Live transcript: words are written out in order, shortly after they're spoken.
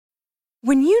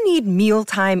When you need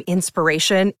mealtime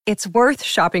inspiration, it's worth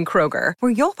shopping Kroger,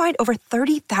 where you'll find over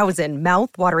 30,000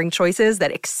 mouth-watering choices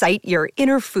that excite your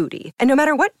inner foodie. And no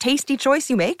matter what tasty choice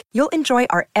you make, you'll enjoy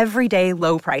our everyday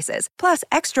low prices, plus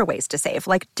extra ways to save,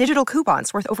 like digital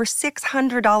coupons worth over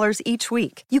 $600 each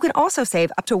week. You can also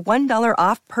save up to $1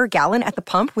 off per gallon at the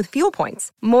pump with fuel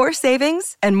points. More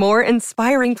savings and more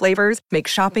inspiring flavors make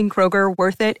shopping Kroger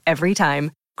worth it every time.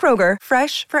 Kroger,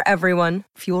 fresh for everyone.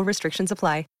 Fuel restrictions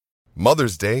apply.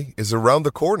 Mother's Day is around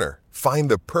the corner.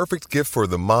 Find the perfect gift for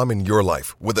the mom in your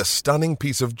life with a stunning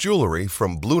piece of jewelry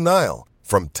from Blue Nile.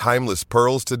 From timeless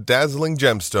pearls to dazzling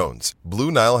gemstones,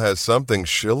 Blue Nile has something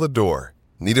she'll adore.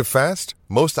 Need it fast?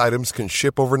 Most items can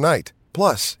ship overnight.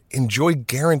 Plus, enjoy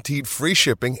guaranteed free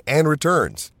shipping and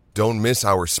returns. Don't miss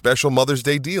our special Mother's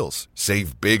Day deals.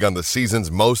 Save big on the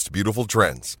season's most beautiful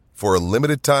trends. For a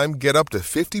limited time, get up to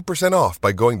 50% off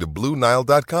by going to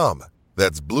BlueNile.com.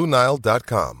 That's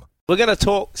BlueNile.com. We're going to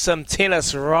talk some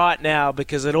tennis right now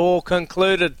because it all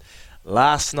concluded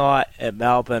last night at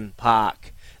Melbourne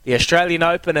Park. The Australian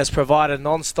Open has provided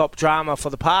non-stop drama for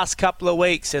the past couple of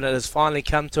weeks, and it has finally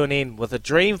come to an end with a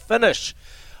dream finish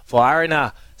for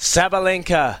Aryna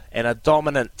Sabalenka and a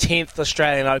dominant 10th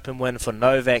Australian Open win for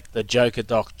Novak the Joker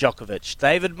Djokovic.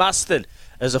 David Mustard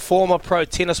is a former pro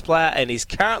tennis player, and he's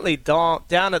currently down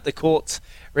at the courts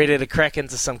ready to crack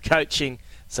into some coaching,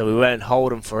 so we won't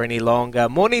hold him for any longer.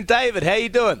 Morning, David. How you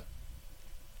doing?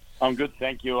 I'm good,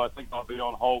 thank you. I think I'll be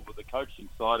on hold with the coaching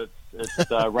side.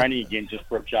 It's raining again just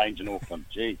for a change in Auckland.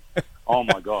 Gee, oh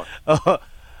my God.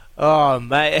 Oh,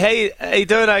 mate. Hey, are you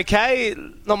doing okay?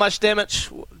 Not much damage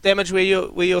where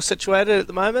you're situated at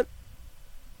the moment?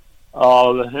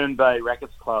 Oh, the Herne Bay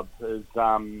Rackets Club is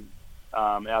out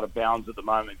of bounds at the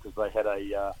moment because they had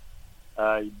a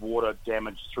water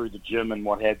damage through the gym and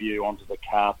what have you onto the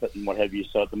carpet and what have you.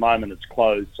 So at the moment it's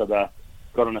closed. So they've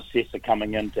got an assessor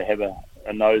coming in to have a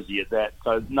nosy at that.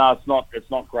 So no, it's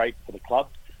not great for the club,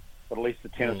 but at least the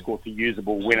tennis courts are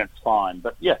usable when it's fine.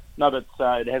 But yeah, no,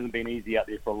 it hasn't been easy out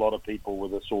there for a lot of people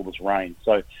with all this rain.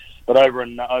 So, but over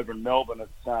in Melbourne,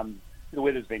 it's the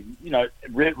weather's been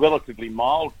relatively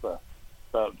mild for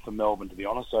Melbourne, to be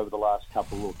honest, over the last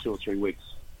couple or 2 or 3 weeks.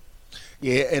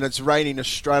 Yeah, and it's raining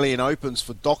Australian Opens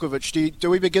for Djokovic. Do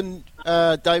we begin,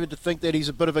 David, to think that he's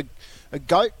a bit of a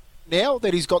goat now,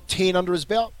 that he's got 10 under his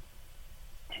belt?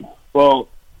 Well,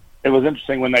 it was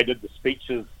interesting when they did the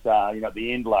speeches, at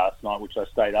the end last night, which I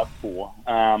stayed up for.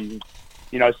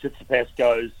 Tsitsipas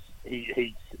goes,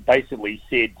 he basically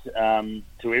said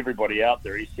to everybody out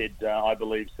there, he said, I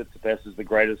believe Tsitsipas is the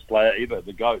greatest player ever,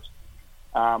 the GOAT.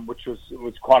 Which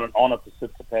was quite an honour for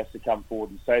Tsitsipas to come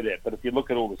forward and say that. But if you look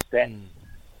at all the stats,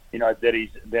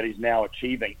 that he's now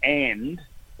achieving, and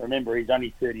remember he's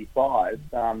only 35.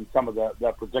 Some of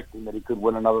they're predicting that he could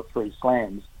win another 3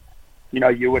 slams.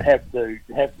 You would have to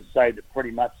say that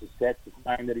pretty much the stats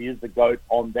are saying that he is the GOAT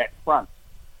on that front.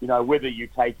 Whether you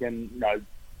take in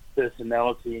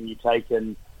personality and you take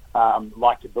in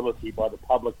likability by the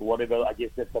public or whatever, I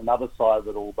guess that's another side of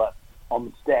it all. But on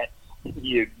the stats,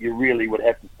 you really would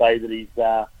have to say that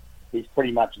he's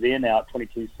pretty much there now at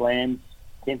 22 slams,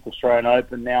 10th Australian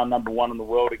Open, now number 1 in the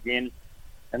world again.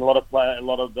 And a lot of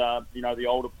the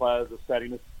older players are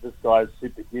saying this guy's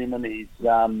superhuman. He's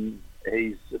from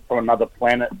another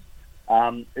planet.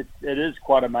 It is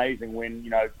quite amazing when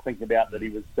thinking about that he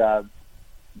was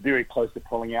very close to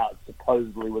pulling out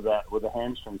supposedly with a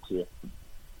hamstring tear.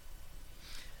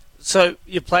 So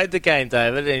you played the game,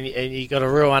 David, and you got a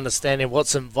real understanding of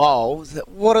what's involved.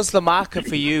 What is the marker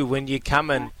for you when you come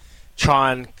and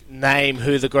try and name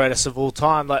who the greatest of all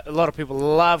time? Like, a lot of people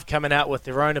love coming out with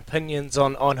their own opinions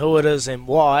on who it is and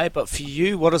why, but for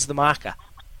you, what is the marker?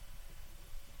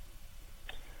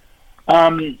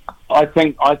 I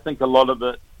think a lot of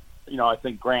it, I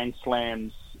think Grand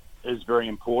Slams is very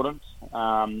important.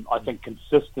 I think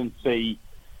consistency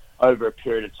over a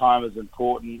period of time is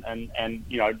important, and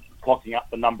clocking up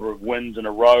the number of wins in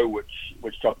a row, which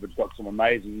Djokovic got some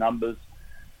amazing numbers.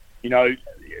 The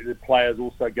players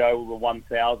also go with the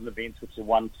 1,000 events, which are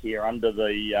one tier under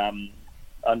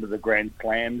the Grand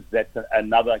Slams. That's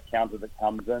another counter that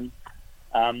comes in.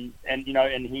 And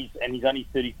he's only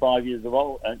 35 years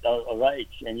of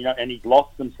age, and he's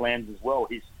lost some slams as well.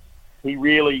 His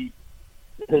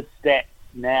stats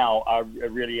now are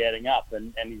really adding up,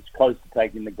 and he's close to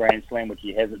taking the Grand Slam, which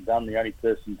he hasn't done. The only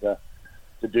person to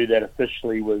do that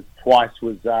officially was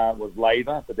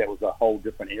Laver, but that was a whole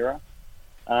different era.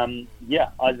 I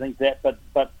think that,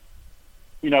 but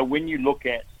when you look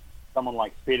at someone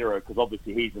like Federer, because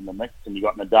obviously he's in the mix, and you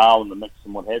got Nadal in the mix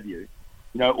and what have you,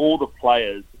 all the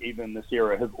players, even in this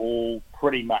era, have all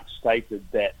pretty much stated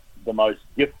that the most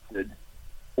gifted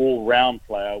all-round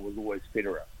player was always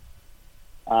Federer.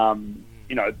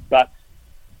 But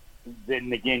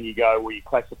then again, you go, well, you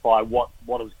classify what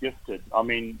is gifted. I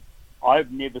mean,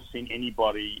 I've never seen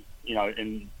anybody,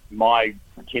 in my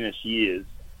tennis years,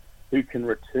 who can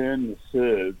return the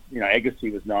serve.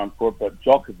 Agassi was known for it, but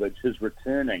Djokovic, his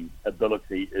returning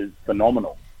ability is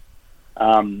phenomenal.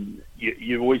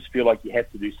 You always feel like you have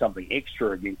to do something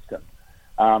extra against him,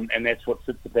 and that's what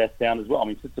Tsitsipas found as well. I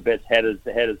mean, Tsitsipas had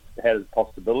his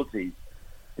possibilities,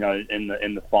 in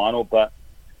the final, but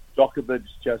Djokovic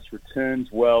just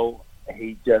returns well.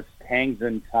 He just hangs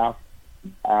in tough.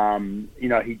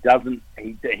 He doesn't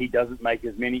make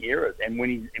as many errors, and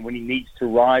when he needs to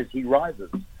rise, he rises.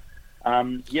 I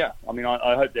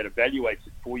hope that evaluates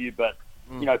it for you, but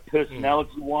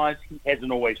personality-wise, he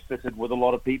hasn't always fitted with a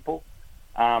lot of people.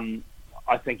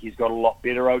 I think he's got a lot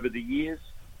better over the years.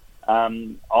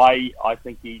 I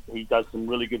think he does some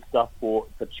really good stuff for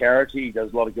charity. He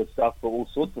does a lot of good stuff for all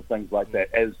sorts of things like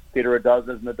that, as Federer does,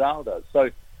 as Nadal does. So,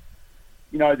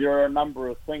 there are a number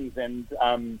of things, and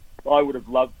I would have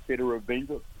loved Federer have been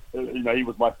to. He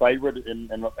was my favourite,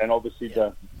 and obviously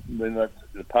the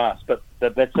past. But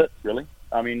that's it, really.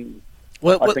 I mean,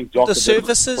 I think the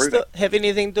surfaces that have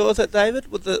anything to do with it,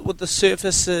 David? With the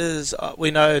surfaces,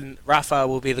 we know Rafa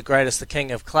will be the greatest, the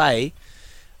king of clay.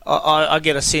 I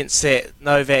get a sense that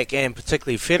Novak and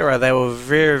particularly Federer, they were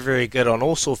very, very good on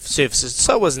all sorts of surfaces.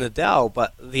 So was Nadal,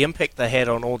 but the impact they had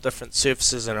on all different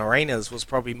surfaces and arenas was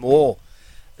probably more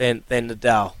than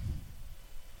Nadal.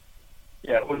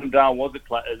 Yeah, well, Nadal was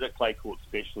a clay court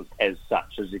specialist as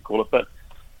such, as you call it. But,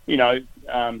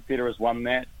 Federer's won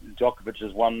that, Djokovic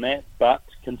has won that. But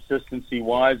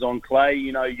consistency-wise on clay,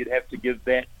 you'd have to give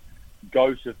that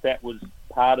goat if that was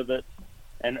part of it.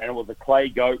 And it was a clay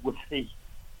goat with the...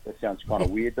 That sounds kind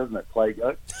of weird, doesn't it? Clay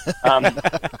goat.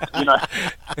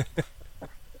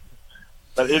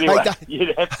 But anyway,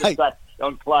 you'd have to say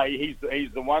on clay,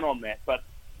 he's the one on that. But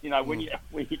when you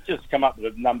just come up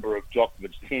with a number of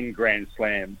Djokovic 10 Grand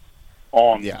Slams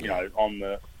on on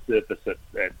the surface at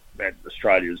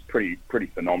Australia is pretty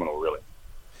phenomenal, really.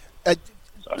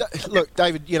 Look,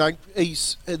 David,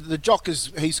 he's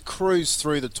cruised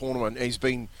through the tournament. He's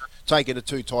been taken to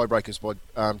 2 tiebreakers by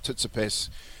Tsitsipas.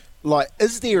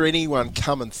 Is there anyone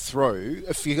coming through,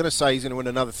 if you're going to say he's going to win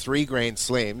another 3 Grand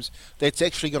Slams, that's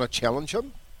actually going to challenge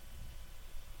him?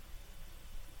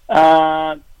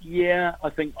 Yeah, I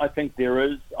think there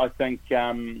is. I think,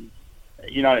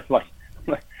 it's like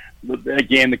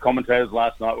again, the commentators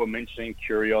last night were mentioning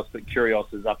Kyrgios, but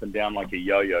Kyrgios is up and down like a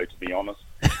yo-yo, to be honest.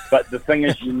 But the thing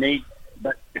is, you need,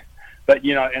 but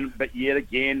yet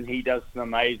again, he does some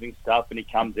amazing stuff, and he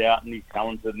comes out and he's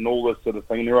talented and all this sort of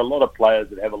thing. There are a lot of players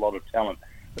that have a lot of talent,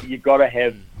 but you've got to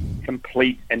have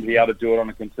complete and be able to do it on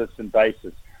a consistent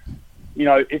basis.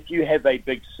 If you have a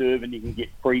big serve and you can get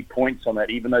 3 points on that,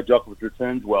 even though Djokovic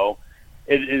returns well,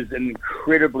 it is an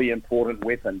incredibly important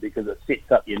weapon because it sets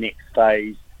up your next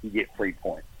phase. You get 3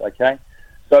 points, okay?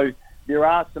 So there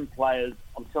are some players,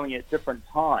 I'm telling you, at different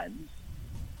times,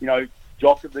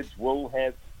 Djokovic will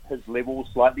have his level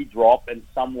slightly drop, and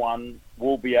someone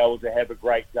will be able to have a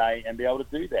great day and be able to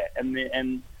do that.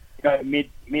 And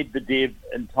Medvedev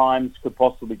in times could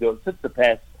possibly do it.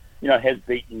 Tsitsipas, has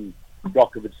beaten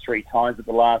Djokovic 3 times, but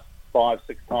the last 5-6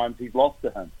 times he's lost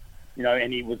to him.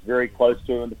 And he was very close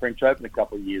to him in the French Open a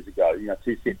couple of years ago.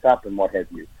 2 sets up and what have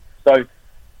you. So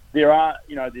there are,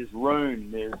 there's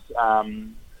Rune,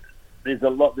 there's a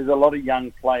lot of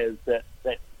young players that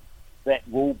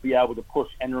will be able to push.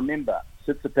 And remember,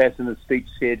 Tsitsipas in his speech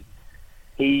said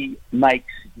he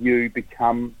makes you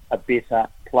become a better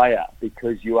player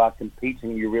because you are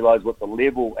competing. You realise what the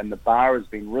level and the bar has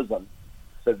been risen,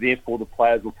 so therefore the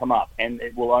players will come up, and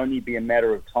it will only be a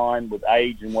matter of time with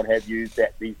age and what have you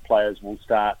that these players will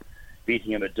start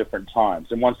beating him at different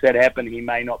times. And once that happens, he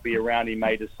may not be around. He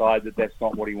may decide that that's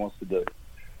not what he wants to do.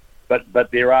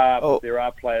 But there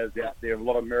are players out there, a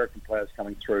lot of American players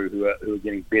coming through who are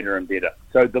getting better and better.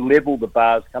 So the level, the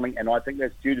bar's coming, and I think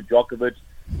that's due to Djokovic,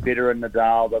 Federer, and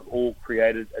Nadal. They've all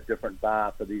created a different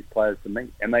bar for these players to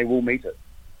meet, and they will meet it.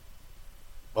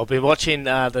 I've been watching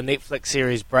the Netflix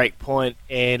series Breakpoint,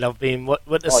 and I've been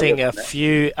witnessing a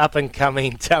few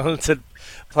up-and-coming talented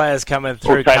players coming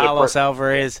through. Carlos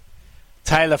Alvarez,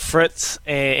 Taylor Fritz,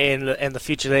 and the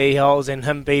future that he holds, and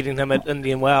him beating him at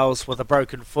Indian Wells with a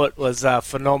broken foot was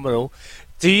phenomenal.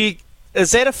 Is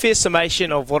that a fair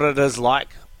summation of what it is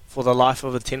like for the life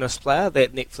of a tennis player,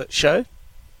 that Netflix show?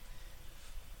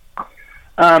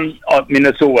 I mean,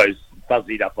 it's always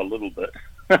fuzzied up a little bit,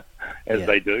 as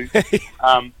they do. But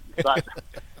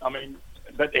I mean,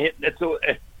 but it's all.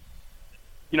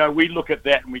 We look at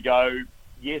that and we go,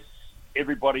 yes,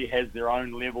 everybody has their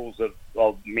own levels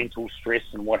of mental stress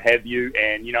and what have you.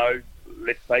 And,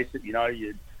 let's face it,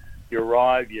 you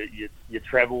arrive, you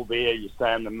travel there, you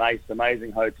stay in the most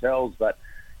amazing hotels, but,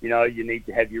 you need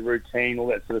to have your routine, all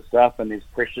that sort of stuff, and there's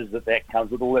pressures that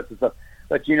comes with all that sort of stuff.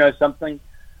 But something,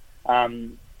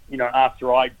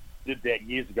 after I did that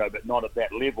years ago, but not at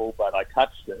that level, but I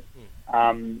touched it,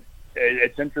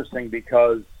 it's interesting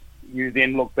because you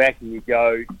then look back and you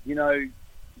go,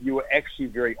 you were actually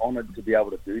very honoured to be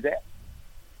able to do that.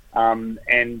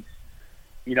 And,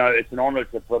 it's an honour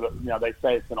to put it, they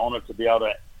say it's an honour to be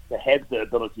able to have the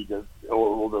ability to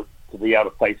be able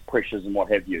to face pressures and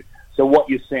what have you. So what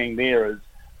you're seeing there is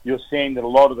you're seeing that a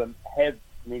lot of them have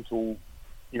mental,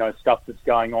 stuff that's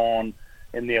going on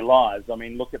in their lives. I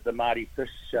mean, look at the Marty Fish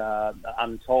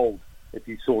Untold, if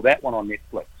you saw that one on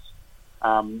Netflix,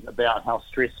 about how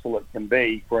stressful it can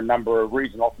be for a number of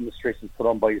reasons. Often the stress is put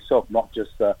on by yourself, not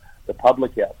just the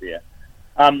public out there.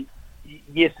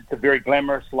 Yes, it's a very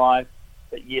glamorous life,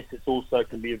 but yes, it's also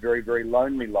can be a very, very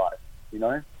lonely life,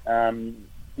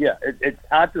 it's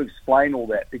hard to explain all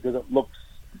that because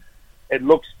it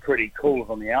looks pretty cool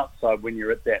on the outside when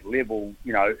you're at that level,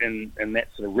 in that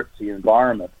sort of ripsy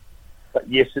environment. But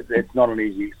yes, it's not an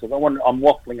easy. So I'm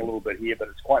waffling a little bit here, but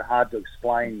it's quite hard to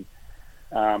explain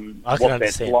what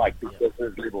that's like because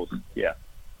there's levels. Yeah.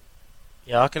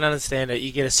 Yeah, I can understand it.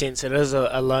 You get a sense it is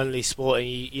a lonely sport, and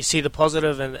you see the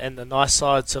positive and the nice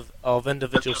sides of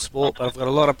individual sport, but I've got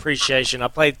a lot of appreciation. I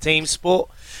played team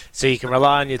sport, so you can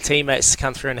rely on your teammates to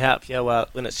come through and help you. Well,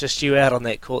 when it's just you out on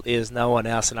that court, there's no one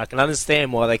else, and I can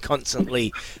understand why they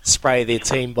constantly spray their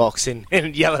team box and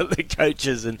yell at the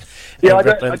coaches. I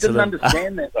didn't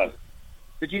understand that, though.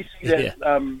 Did you see that?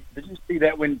 Yeah. Did you see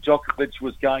that when Djokovic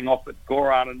was going off at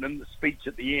Goran, and in the speech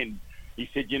at the end, he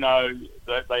said,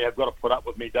 they have got to put up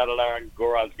with me, da-da-da, and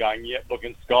Goran's going, yeah,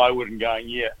 looking skyward and going,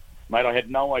 yeah, mate, I had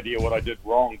no idea what I did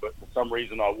wrong, but for some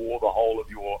reason I wore the whole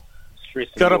of your stress.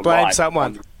 Got to blame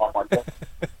someone.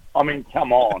 I mean,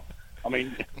 come on. I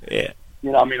mean, yeah. I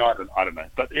don't know.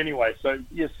 But anyway, so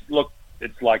yes, look,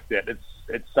 it's like that.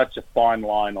 It's such a fine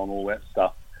line on all that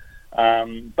stuff.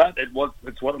 But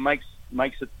it's what makes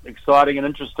it exciting and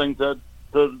interesting to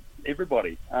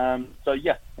everybody. So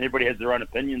yeah, everybody has their own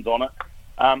opinions on it.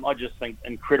 I just think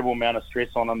incredible amount of stress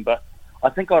on them, but I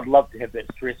think I'd love to have that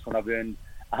stress when I've earned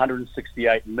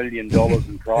 $168 million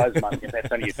in prize money, and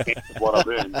that's only a tenth of what I've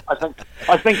earned.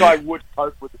 I think I would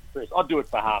cope with the stress. I'd do it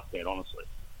for half that, honestly.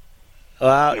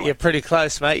 Well, anyway. You're pretty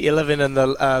close, mate. You're living in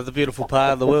the beautiful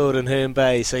part of the world in Herne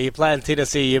Bay, so you're playing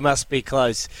Tennessee. You must be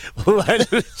close. We'll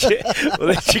let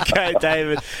you go,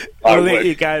 David. We'll let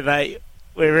you go, mate.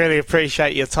 We really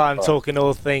appreciate your time talking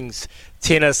all things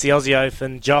tennis, the Aussie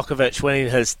Open, Djokovic winning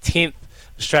his 10th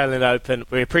Australian Open.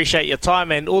 We appreciate your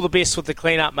time and all the best with the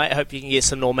clean-up, mate. Hope you can get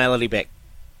some normality back.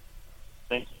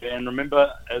 Thank you. And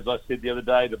remember, as I said the other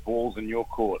day, the ball's in your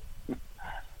court.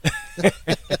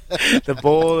 The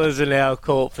ball is in our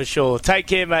court for sure. Take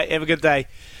care, mate. Have a good day.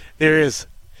 There is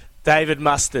David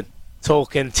Mustin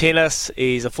talking tennis.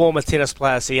 He's a former tennis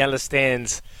player, so he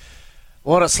understands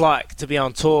what it's like to be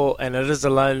on tour, and it is a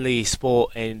lonely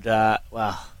sport, and I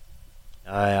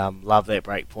love that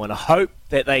break point. I hope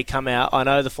that they come out. I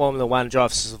know the Formula One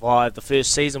drive survived. The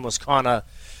first season was kind of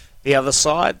the other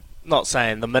side, not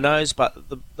saying the minnows, but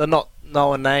the not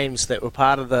known names that were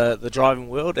part of the driving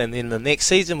world, and then the next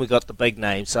season we got the big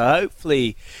names. So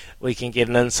hopefully we can get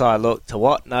an inside look to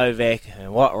what Novak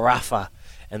and what Rafa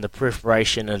and the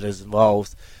preparation that is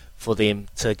involved for them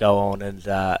to go on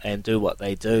and do what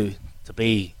they do, to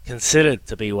be considered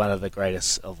to be one of the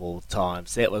greatest of all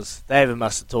times. That was David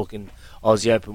Mustin talking Aussie Open.